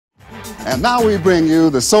And now we bring you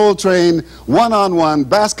the Soul Train one-on-one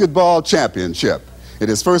basketball championship. It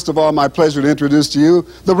is first of all my pleasure to introduce to you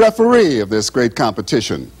the referee of this great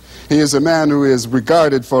competition. He is a man who is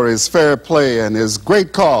regarded for his fair play and his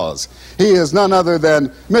great cause. He is none other than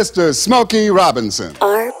Mr. Smokey Robinson.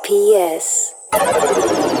 RPS.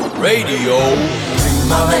 Radio.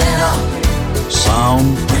 Primavera.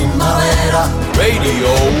 Sound. Primavera.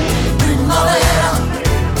 Radio.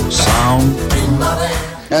 Primavera. Sound. Primavera.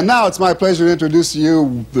 And now it's my pleasure to introduce to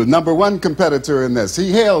you the number one competitor in this.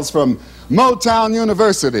 He hails from Motown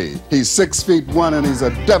University. He's 6'1" and he's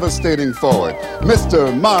a devastating forward,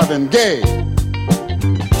 Mr. Marvin Gaye.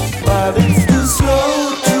 But it's too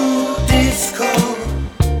slow to disco.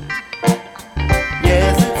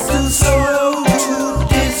 Yes, it's too slow to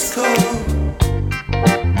disco.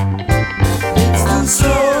 It's too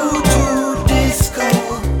slow to disco.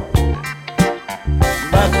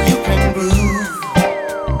 But you can groove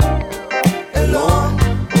alone.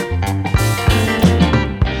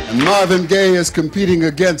 And Marvin Gaye is competing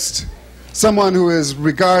against someone who is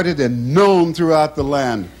regarded and known throughout the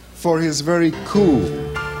land for his very cool,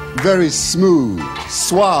 very smooth,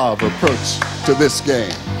 suave approach to this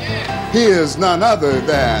game. He is none other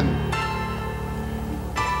than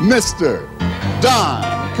Mr.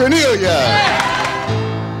 Don Cornelius.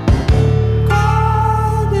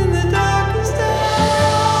 Caught in the darkest hour,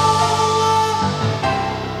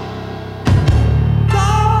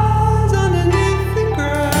 lies underneath the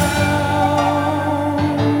ground,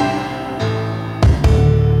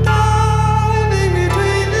 diving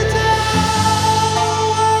between the towers,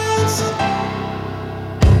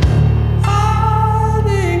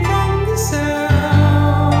 hiding from the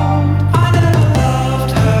sound. I never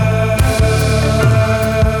loved her.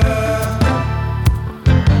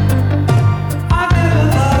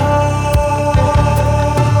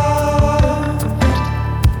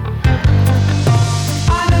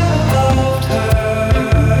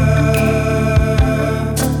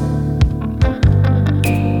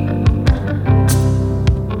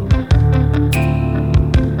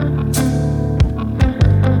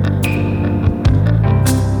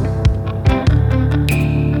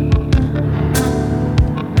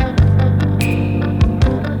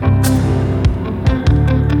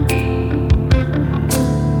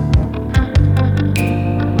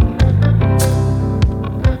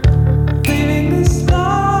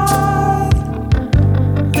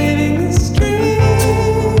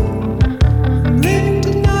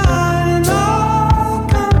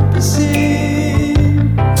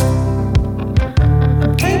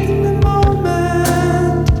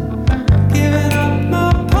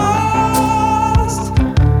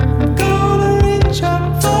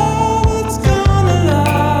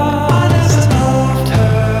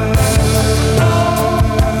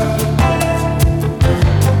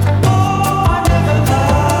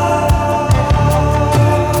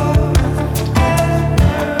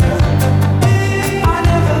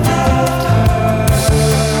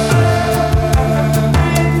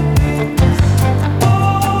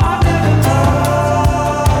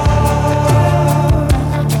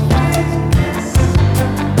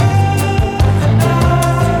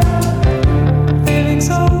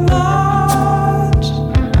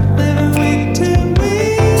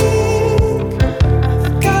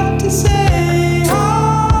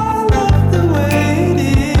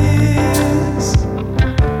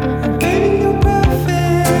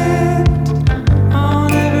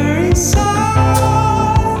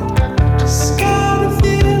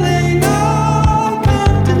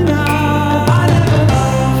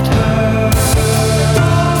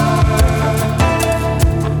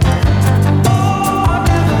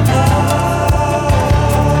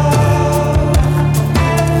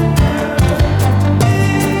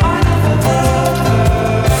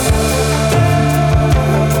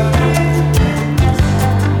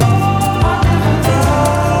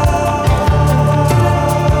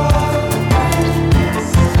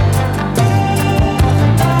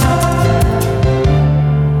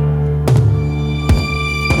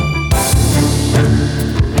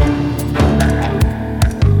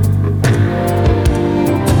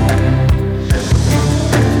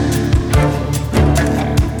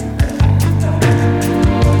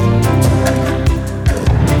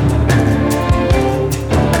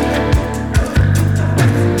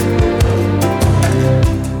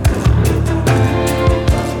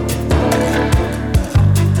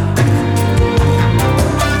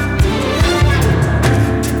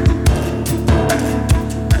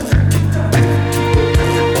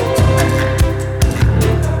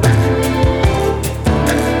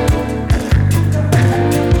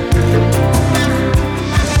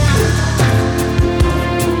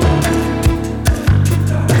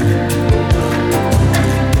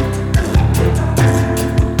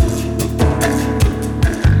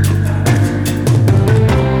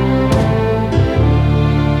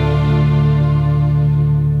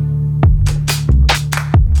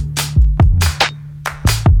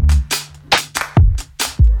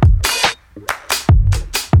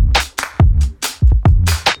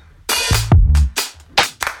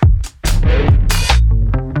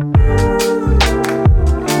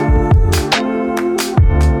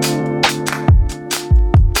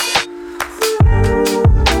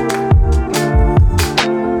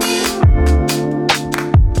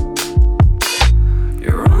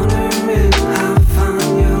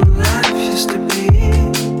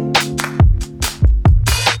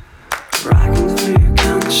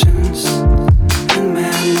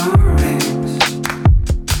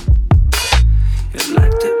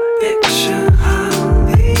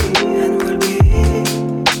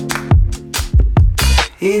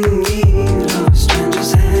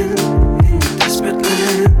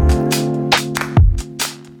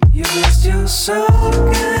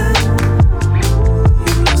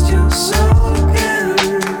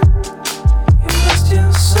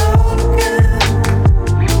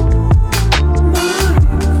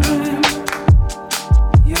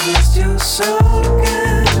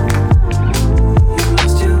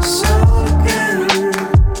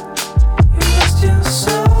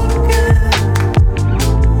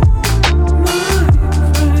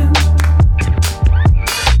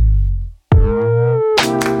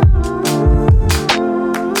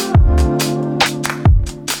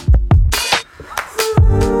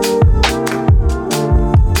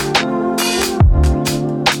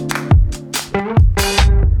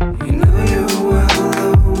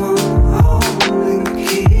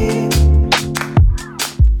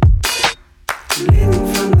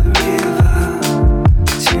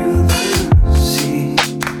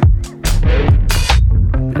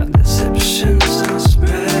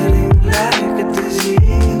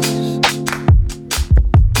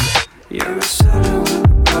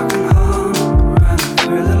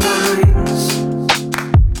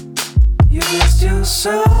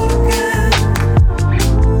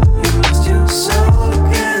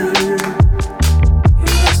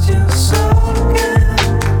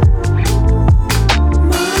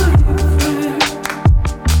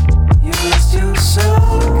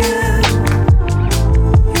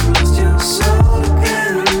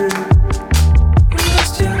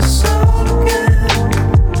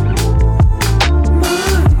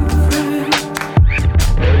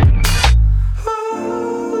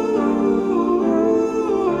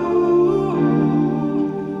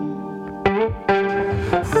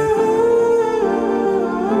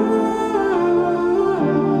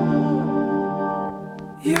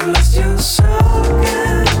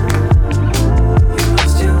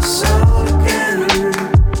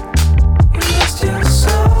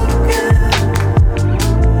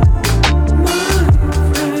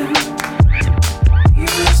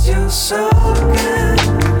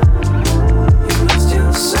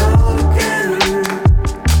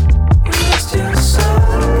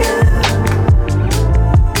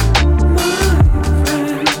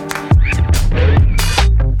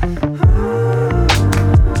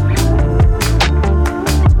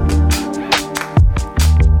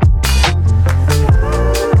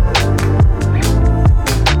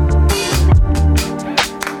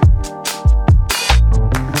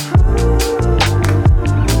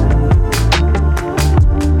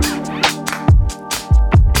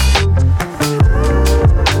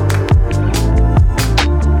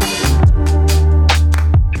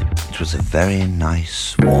 very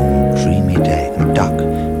nice, warm, dreamy day, and Duck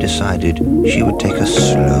decided she would take a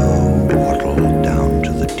slow waddle down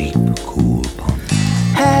to the deep, cool pond.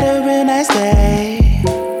 Had a real nice day.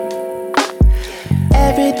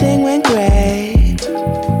 Everything went great,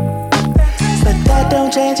 but that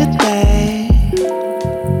don't change a thing,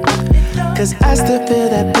 'cause I still feel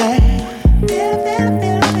that pain.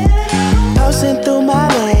 Pulsing through my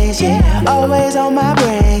veins, yeah. Always on my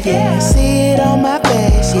brain, yeah. See it on my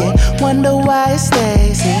face, yeah. Wonder why it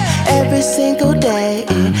stays, yeah. Every single day,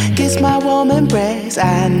 it gets my warm embrace.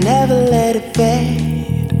 I never let it fade.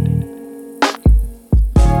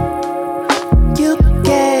 You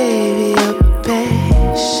gave your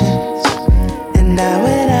patience, and I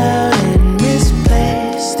went out and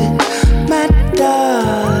misplaced it. My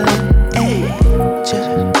darling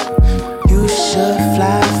angel, you should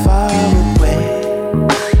fly far away.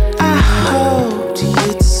 I hoped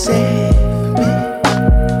you'd save me,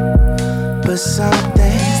 but some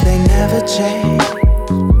things they never change.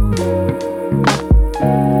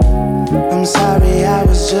 I'm sorry, I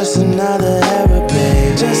was just another error,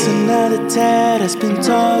 babe. Just another tale that's been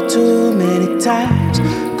told too many times.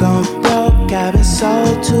 Gone broke, I've been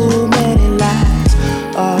sold too many lies.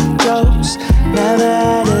 All jokes, never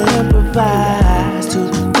had to improvise. Too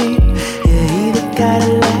deep, you either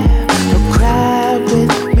gotta laugh or cry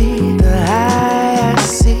with me. The high I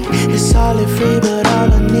see is solid free, but all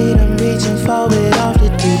I need, I'm reaching for it off the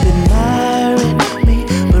deep. Admiring me,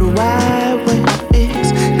 but why when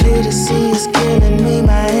it's clear to see it's killing me?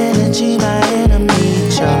 My energy, my enemy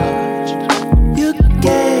charge. You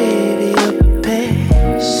gave your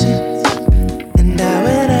patience, and I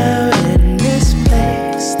went out and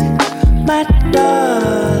misplaced it. My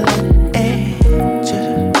darling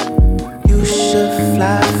angel, you should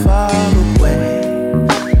fly far away.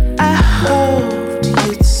 I hoped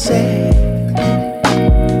you'd save me,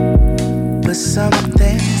 but some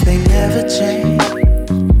things they never change.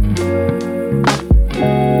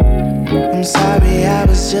 I'm sorry, I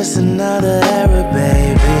was just another error,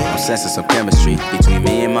 baby. I'm sensing some chemistry between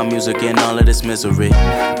me and my music and all of this misery.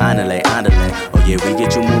 Andale, oh yeah, we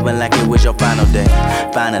get you moving like it was your final day.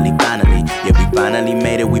 Finally, yeah, we finally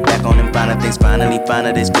made it. We back on them final things. Finally,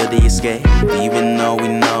 this feel the escape, even though we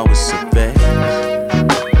know it's so bad.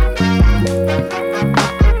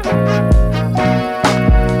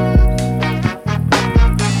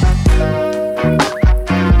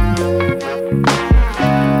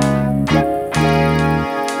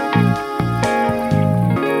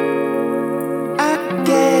 I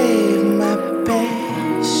gave my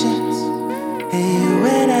patience, and you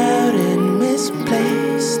went out and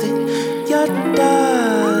misplaced it. Your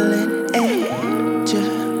darling angel,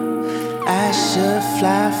 I should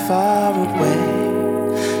fly far away.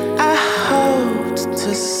 I hoped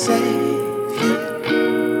to save you,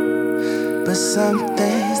 but some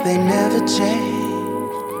things they never change.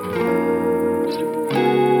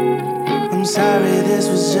 I'm sorry, this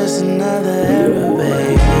was just another error,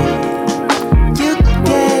 baby. You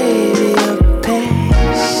gave your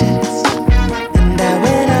patience, and I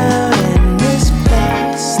went out and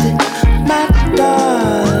misplaced it. My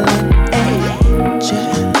darling angel,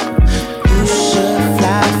 you should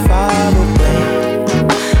fly far away.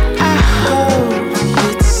 I hope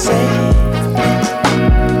you'd save me,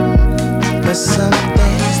 but some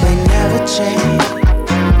things they never change.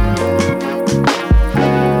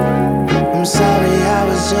 I'm sorry, I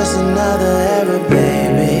was just another error,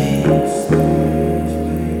 baby.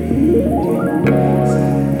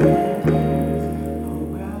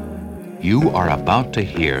 You are about to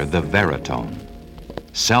hear the Veritone,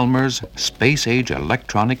 Selmer's space-age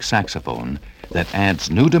electronic saxophone that adds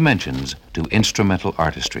new dimensions to instrumental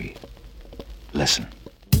artistry. Listen.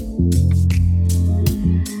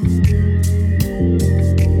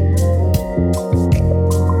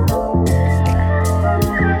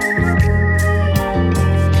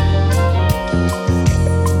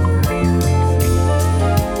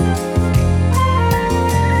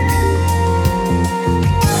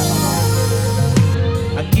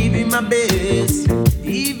 I give you my best,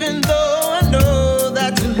 even though I know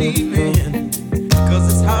that you're leaving. 'Cause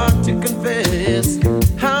it's hard to confess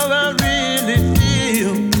how I really feel.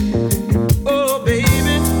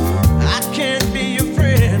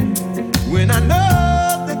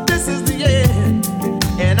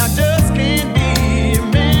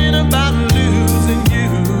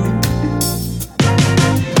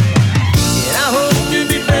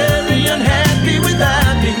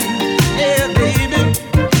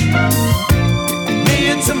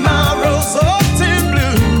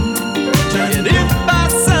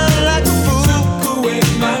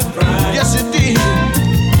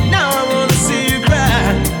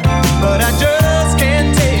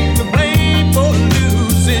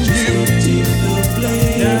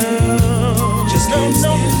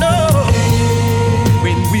 know.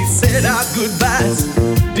 When we said our goodbyes,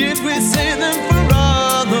 did we say them for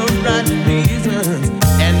all the right reasons?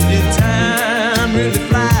 And did time really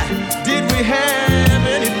fly? Did we have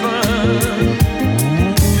any fun?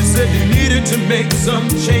 You said you needed to make some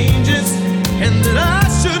changes, and that I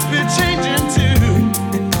should be changing too.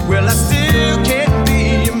 Well, I still can't be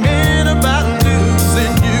a man about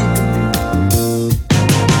losing you.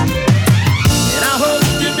 And I hope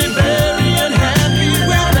you'll be very unhappy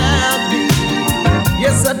without me.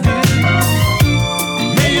 Yes, I do.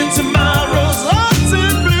 May your tomorrows all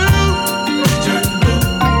turn blue, turn blue.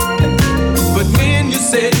 But when you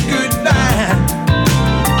said goodbye,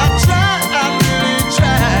 I tried, I really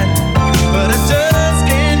tried, but I just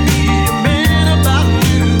can't be a man about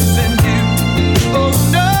losing you. Oh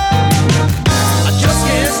no, I just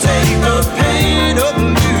can't take the pain of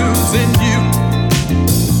losing you.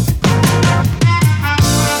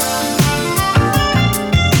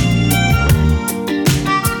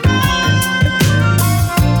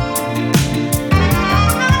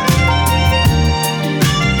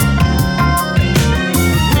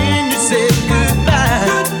 When you said goodbye,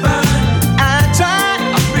 I tried,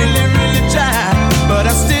 I really, really tried, but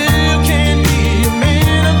I still can't be a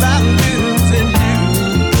man about losing you.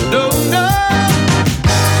 No, no,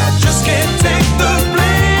 I just can't take the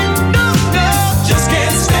blame. No, no, just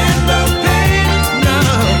can't stand the pain. No,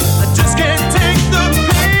 I just can't take the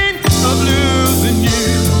pain of losing you.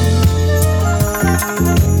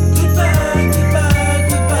 Goodbye, goodbye,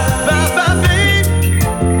 goodbye. Bye, bye, babe.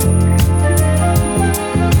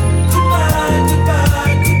 Goodbye,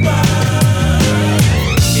 goodbye, goodbye.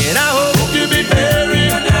 And I hope you'll be very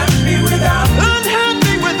unhappy without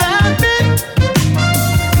me.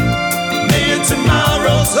 May your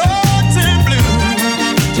tomorrows all turn blue,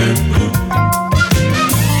 turn blue.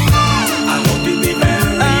 I hope you'll be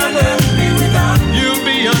very unhappy without me. You'll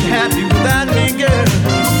be unhappy without me, girl.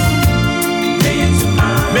 May your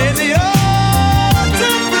tomorrows, may they all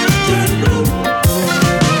turn blue, turn blue.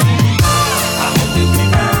 I hope you'll be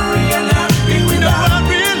very unhappy without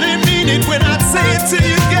me. I really mean it when I say it to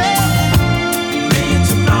you, girl. May your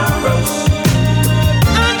tomorrows,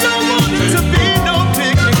 I don't want it to be no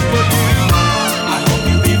picnic for you. I hope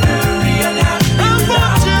you'll be very unhappy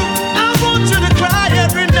without me. I want you to cry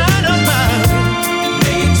every night of mine.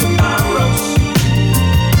 May your tomorrows,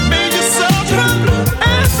 may your soul tremble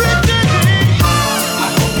every day. I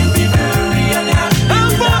hope you'll be very unhappy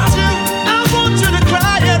without me. I want you to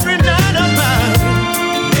cry every night of mine.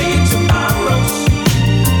 May your tomorrows,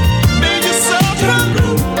 may your soul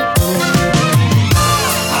tremble.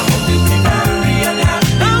 I hope you'll be very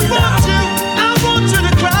unhappy without me. I want you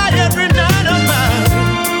to cry every night of mine.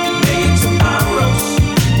 May your tomorrows,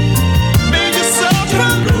 may your soul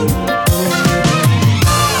tremble.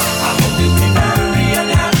 I hope you'll be very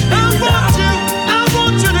unhappy without me. I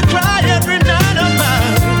want you to cry every night of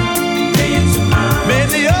mine. May your tomorrows, may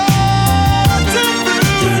they all turn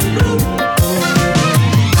blue.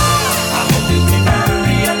 I hope you'll be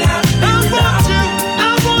very unhappy without me.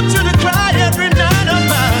 I want you to cry every night of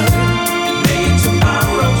mine. May your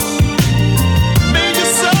tomorrows, may your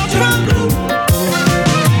soul tremble.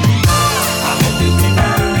 I hope you'll be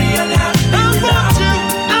very unhappy without me.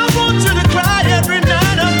 I want you to cry every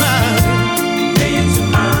night of mine. May your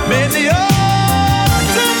tomorrows, may they all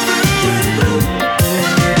turn blue.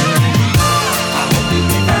 I hope you'll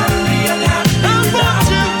be very unhappy without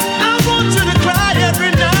me. I want you to cry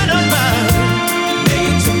every night of mine. May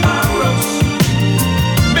your tomorrows,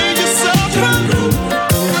 may your soul tremble.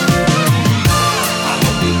 I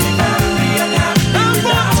hope you'll be very unhappy without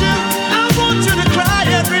me. I want you to cry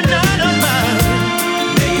every night of mine.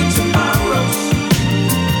 May your tomorrows,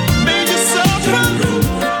 may your soul tremble.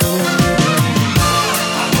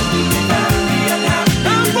 I hope you'll be very unhappy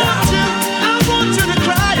without me. I want you to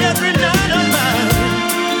cry every night of mine.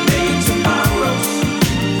 May your tomorrows,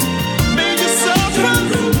 may your soul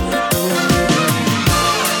tremble.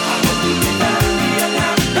 I hope you'll be very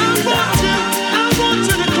unhappy without me. I want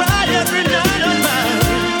you to cry every night of mine.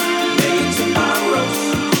 May your tomorrows,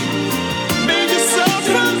 may your soul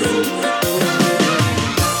tremble.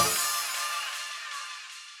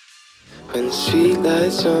 When the street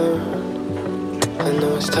lights on, I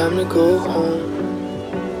know it's time to go home.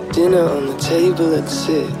 Dinner on the table at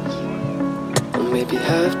 6, or maybe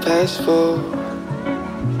 4:30.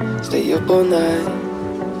 Stay up all night,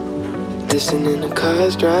 listening to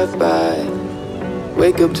cars drive by.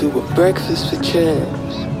 Wake up to a breakfast for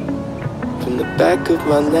champs from the back of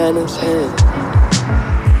my nana's hand.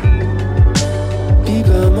 Be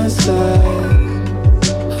by my side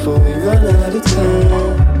before we run out of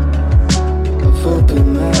time. I've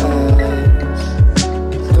opened my eyes,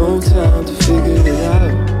 time to figure it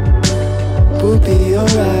out. We'll be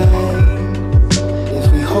alright if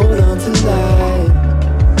we hold on to life.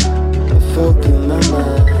 I've opened my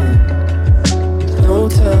mind. There's no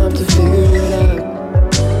time to figure it out.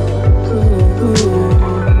 Ooh, ooh,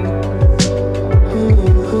 ooh,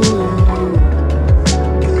 ooh.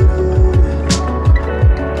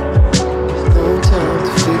 There's no time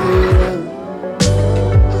to figure it out.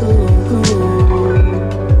 Ooh, ooh,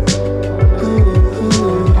 ooh,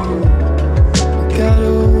 ooh. We got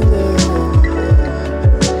older.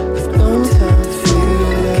 There's no time to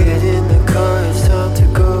figure it out. Get in the car, it's time to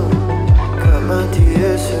go. Got my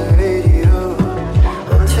DS and radio.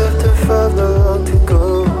 On chapter 5, no long to go.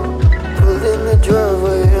 Pulled in the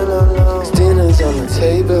driveway and alone. Dinner's on the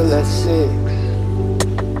table at 6.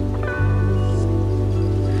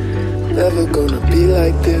 Never gonna be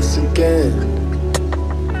like this again.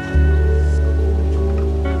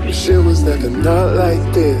 Shit was never not like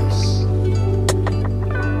this.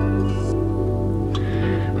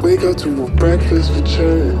 Wake up to more breakfast for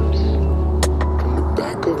churns from the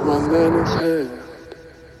back of my nana's hand.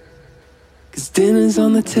 Cause dinner's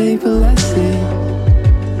on the table, I see.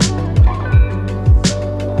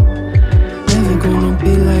 Never gonna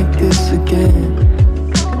be like this again.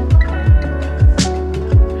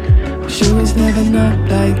 She was never not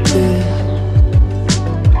like this.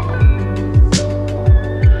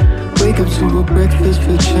 Wake up to a breakfast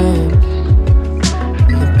for change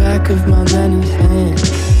in the back of my nana's hand.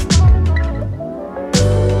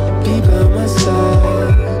 Be by my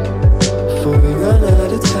side before we run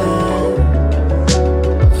out of time.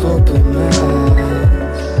 I've opened my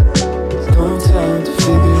eyes. There's no time to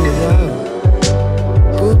figure it out.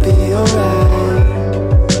 We'll be alright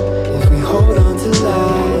if we hold on to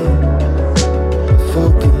life. I've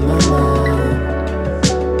opened my mind.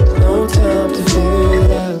 There's no time to figure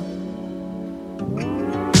it out.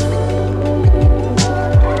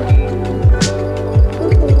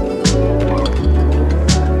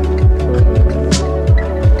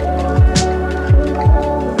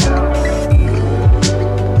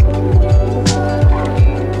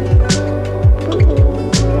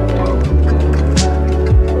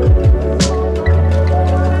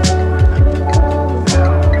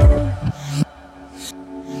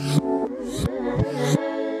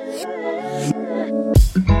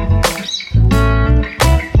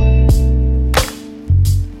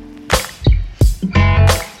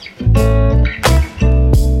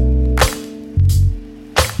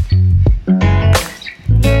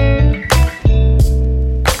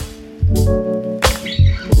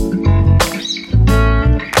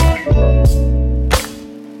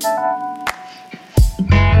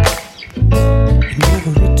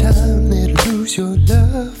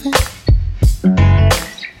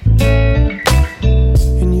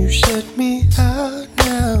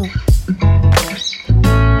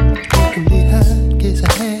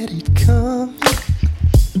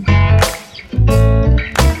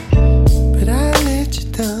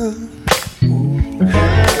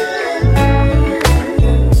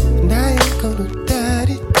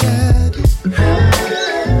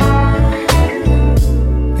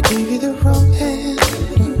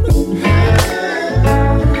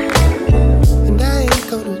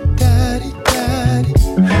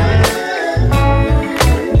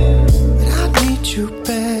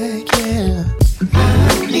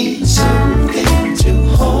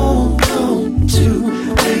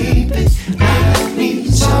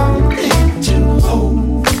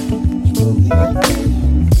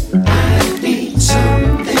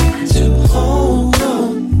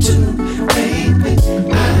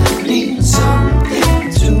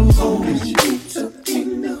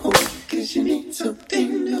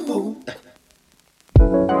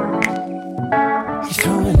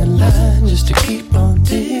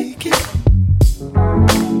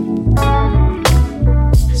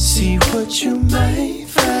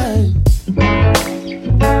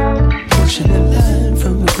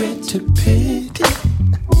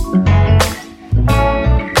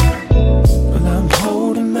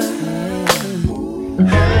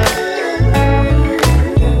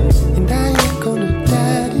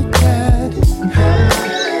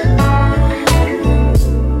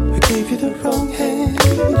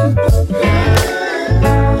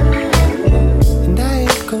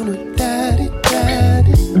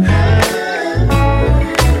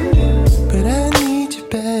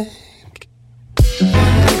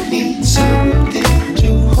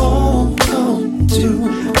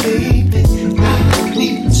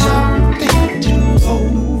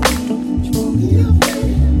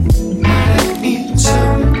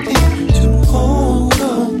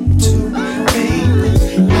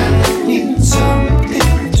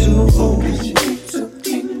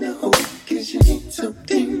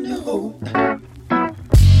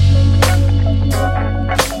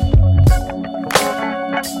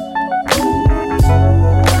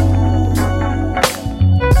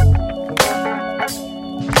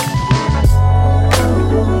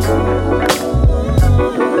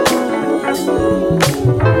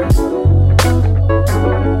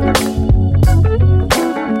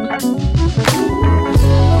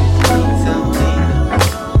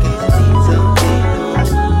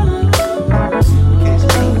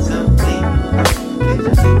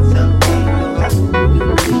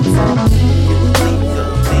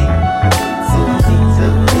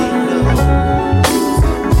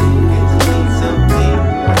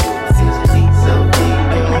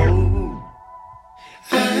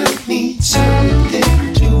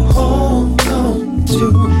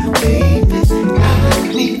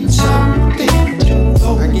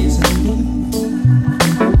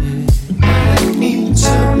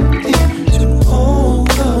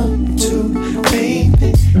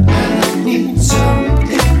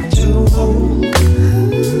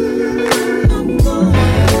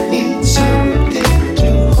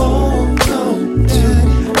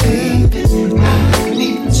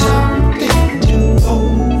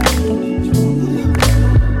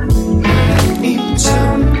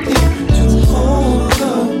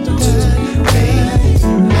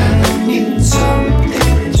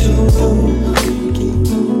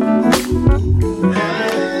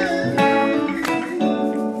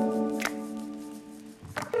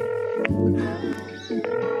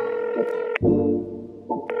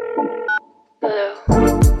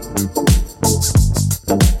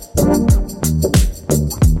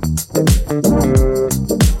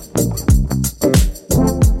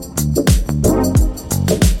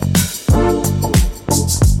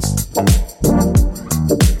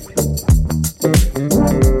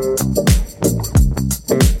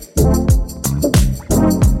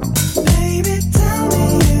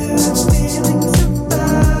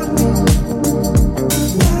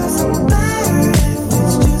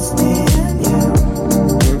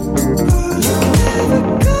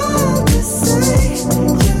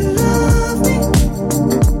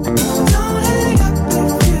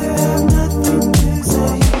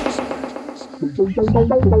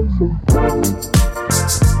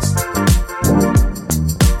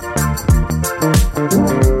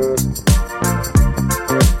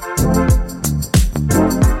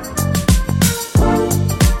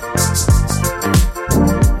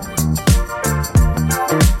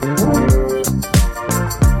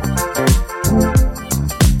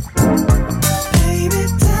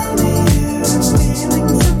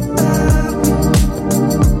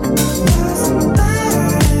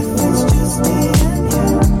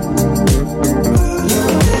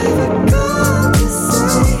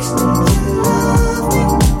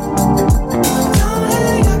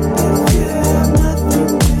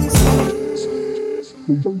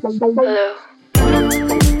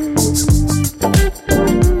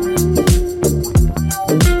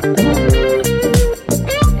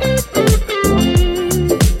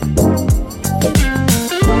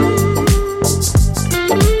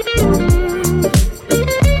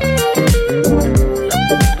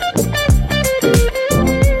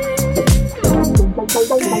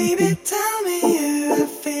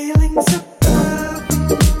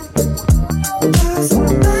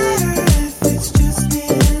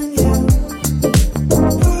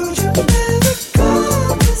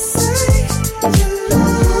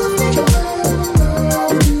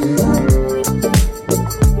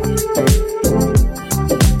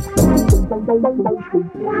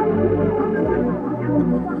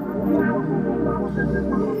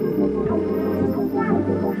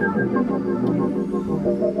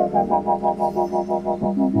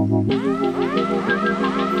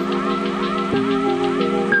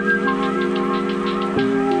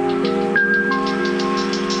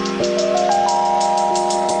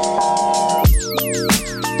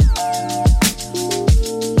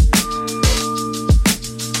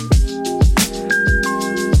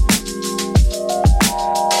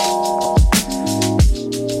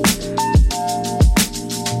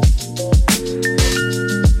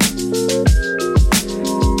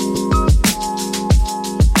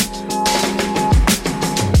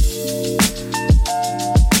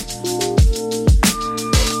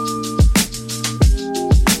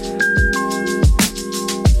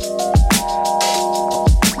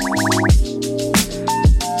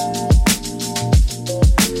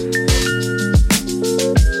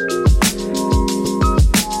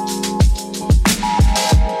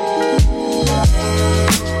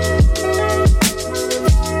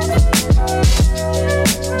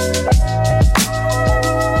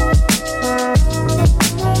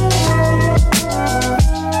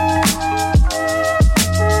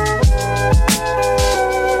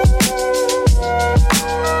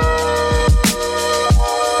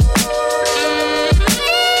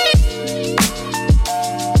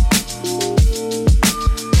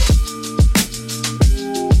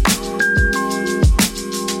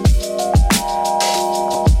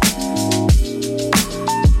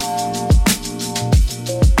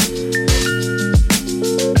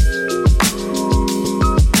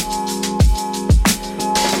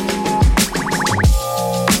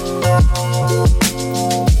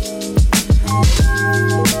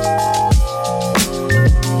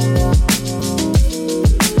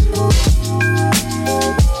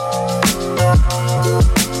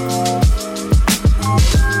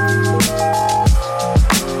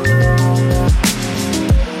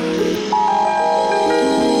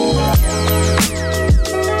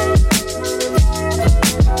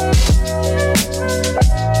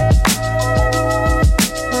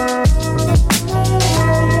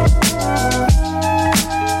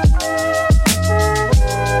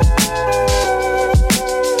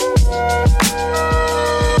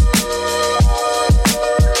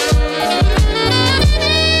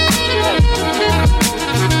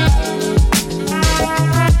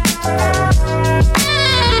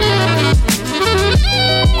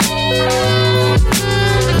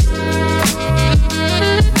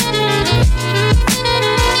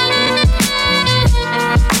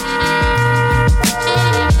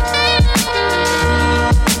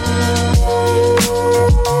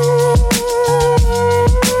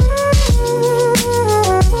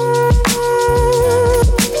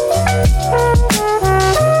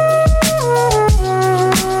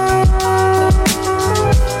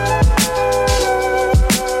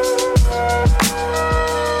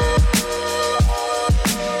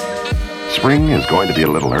 Spring is going to be a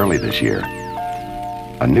little early this year.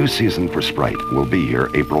 A new season for Sprite will be here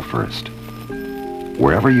April 1st.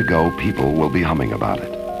 Wherever you go, people will be humming about it.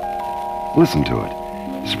 Listen to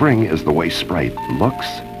it. Spring is the way Sprite looks,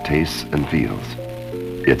 tastes, and feels.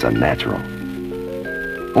 It's a natural.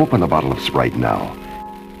 Open a bottle of Sprite now.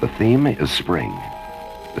 The theme is spring.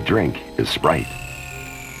 The drink is Sprite.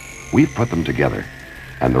 We've put them together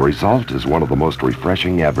And the result is one of the most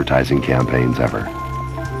refreshing advertising campaigns ever.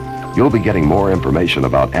 You'll be getting more information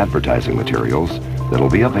about advertising materials that'll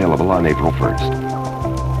be available on April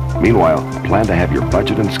 1st. Meanwhile, plan to have your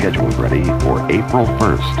budget and schedule ready for April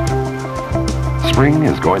 1st. Spring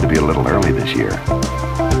is going to be a little early this year,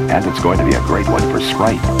 and it's going to be a great one for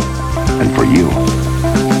Sprite and for you.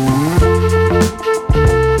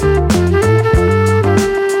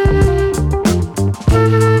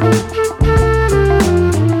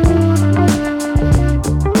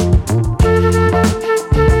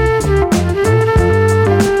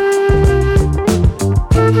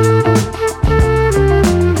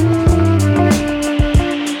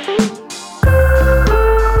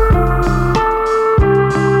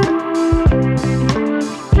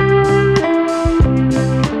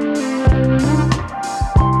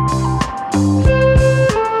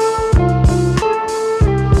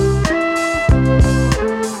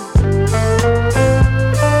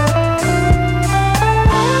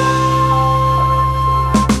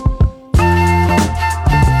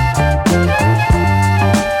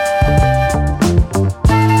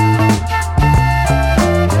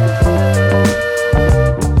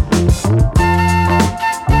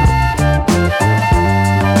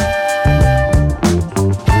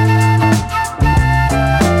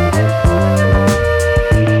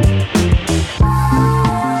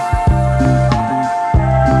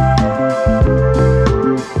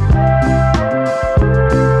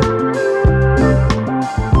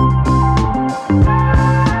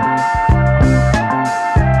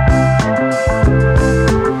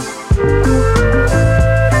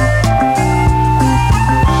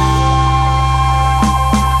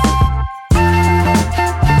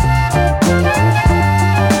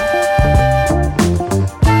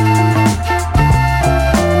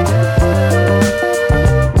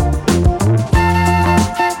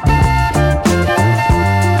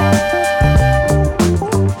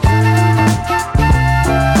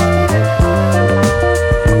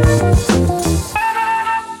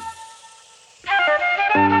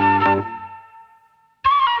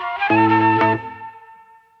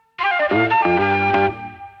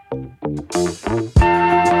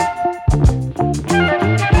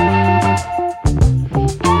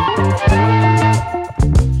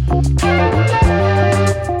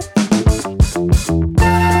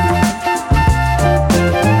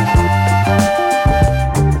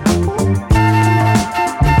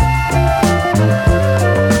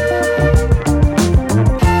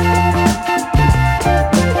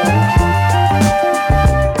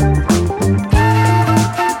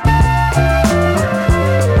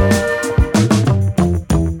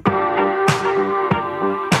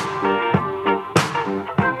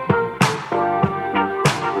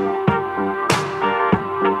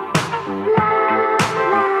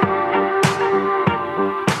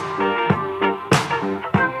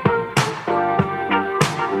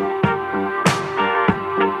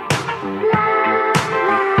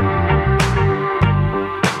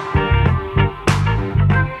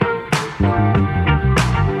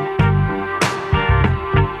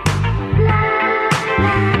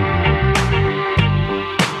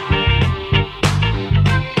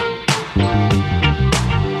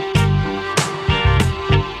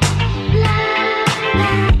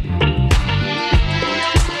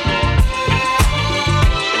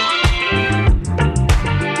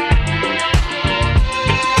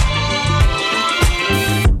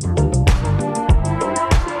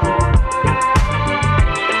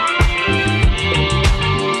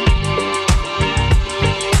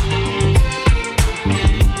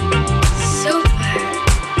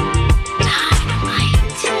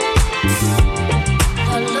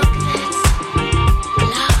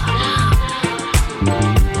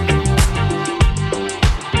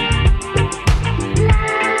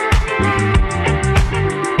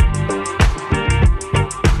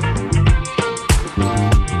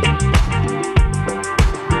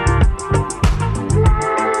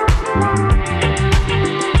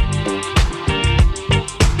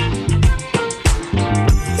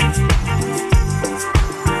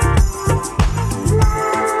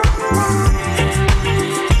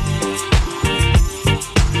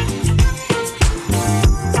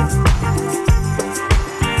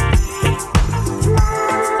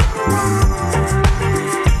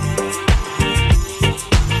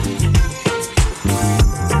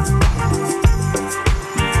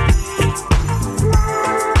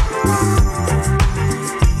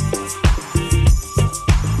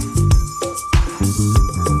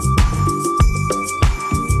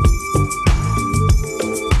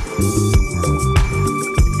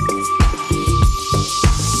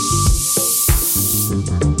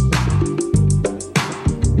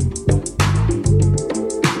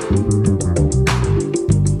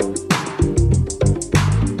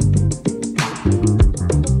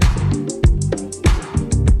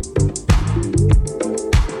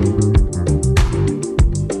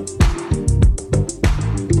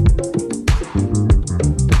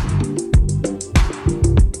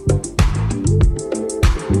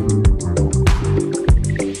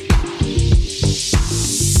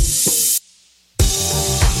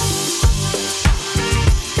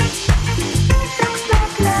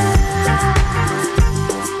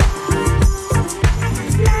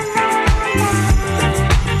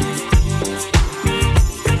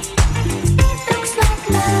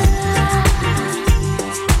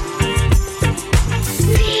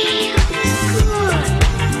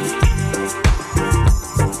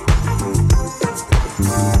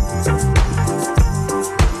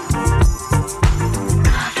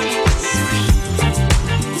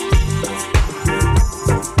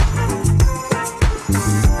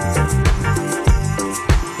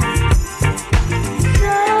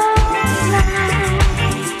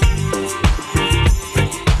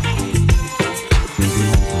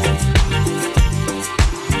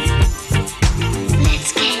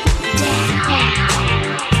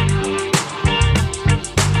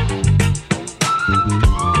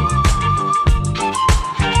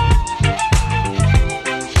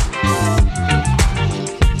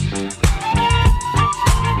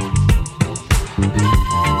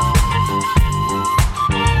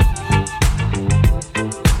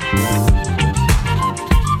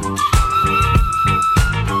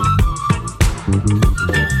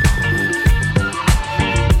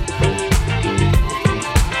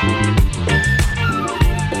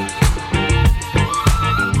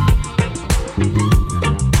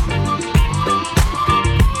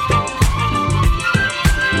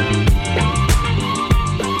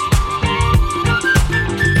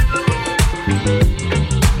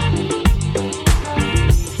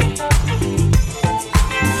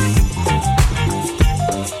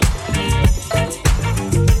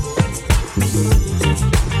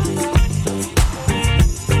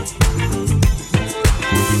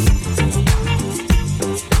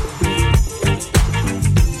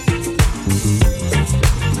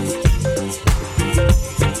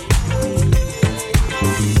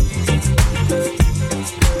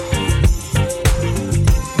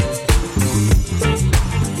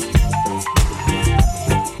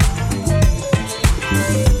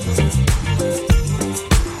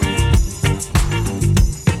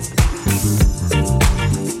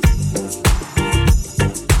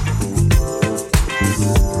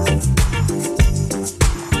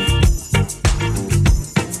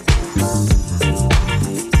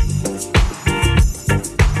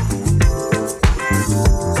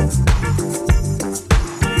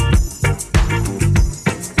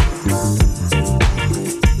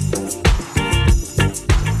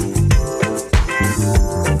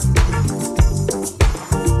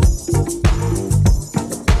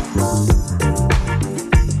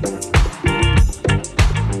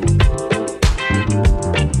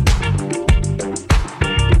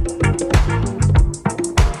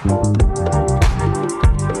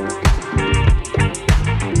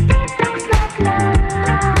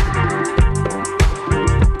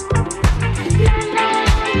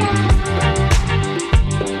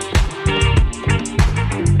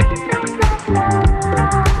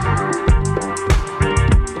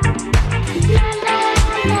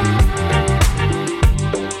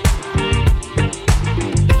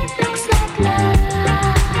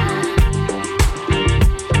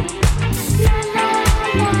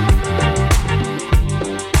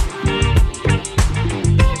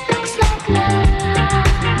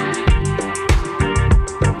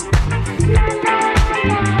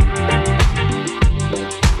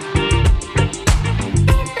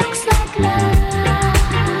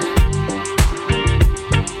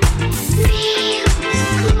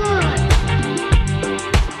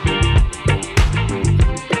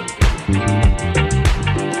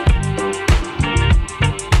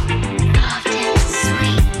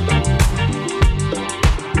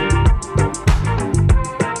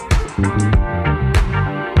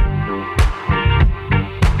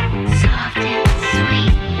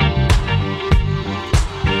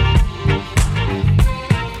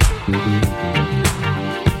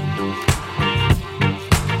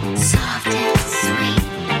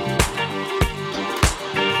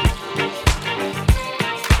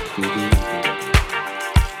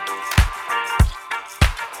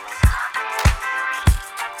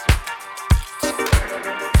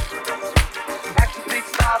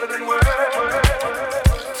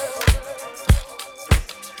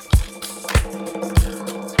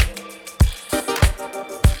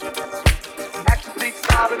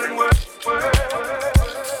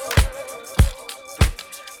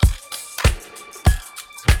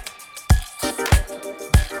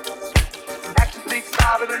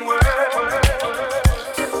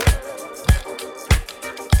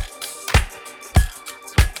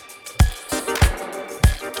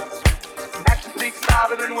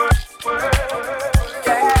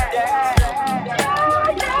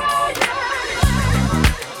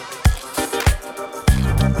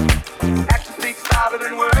 Action speaks louder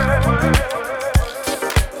than words.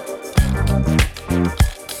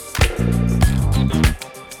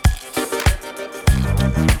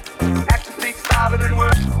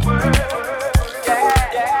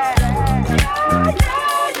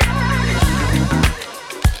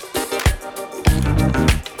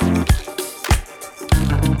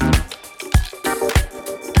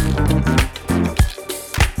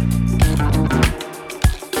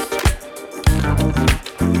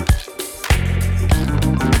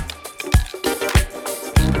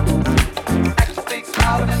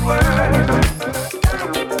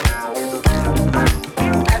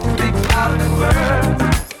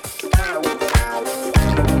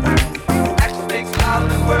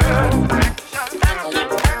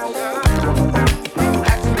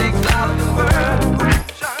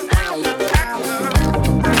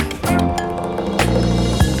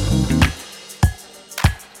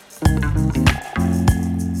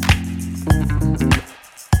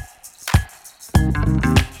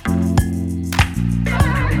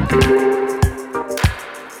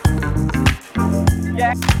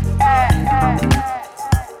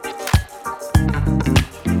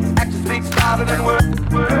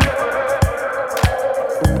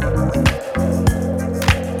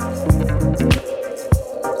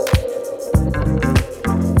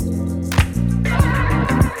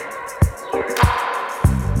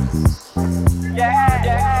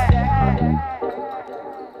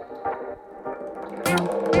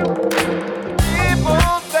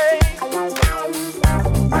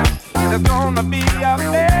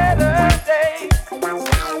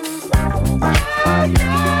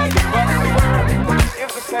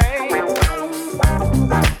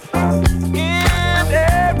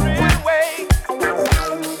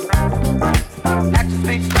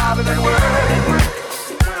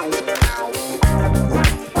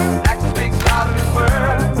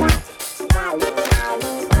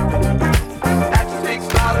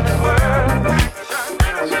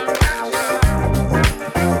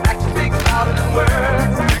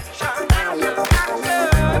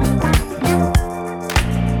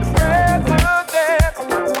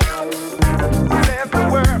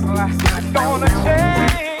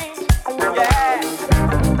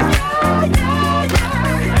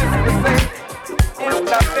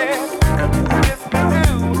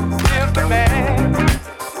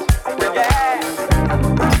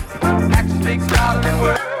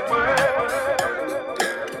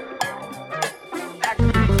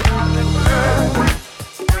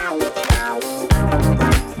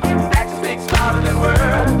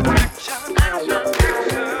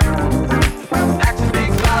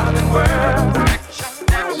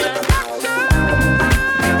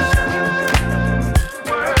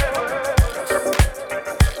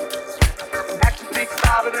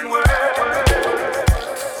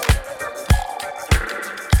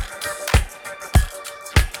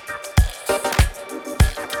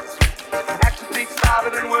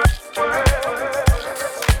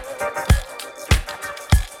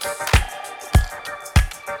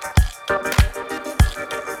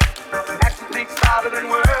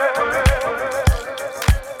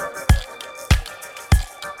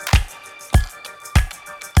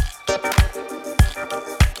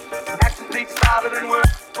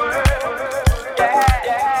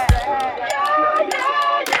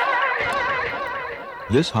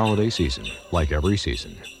 This holiday season, like every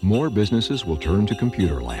season, more businesses will turn to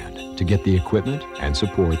Computerland to get the equipment and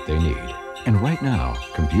support they need. And right now,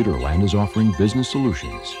 Computerland is offering business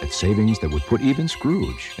solutions at savings that would put even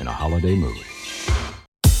Scrooge in a holiday mood.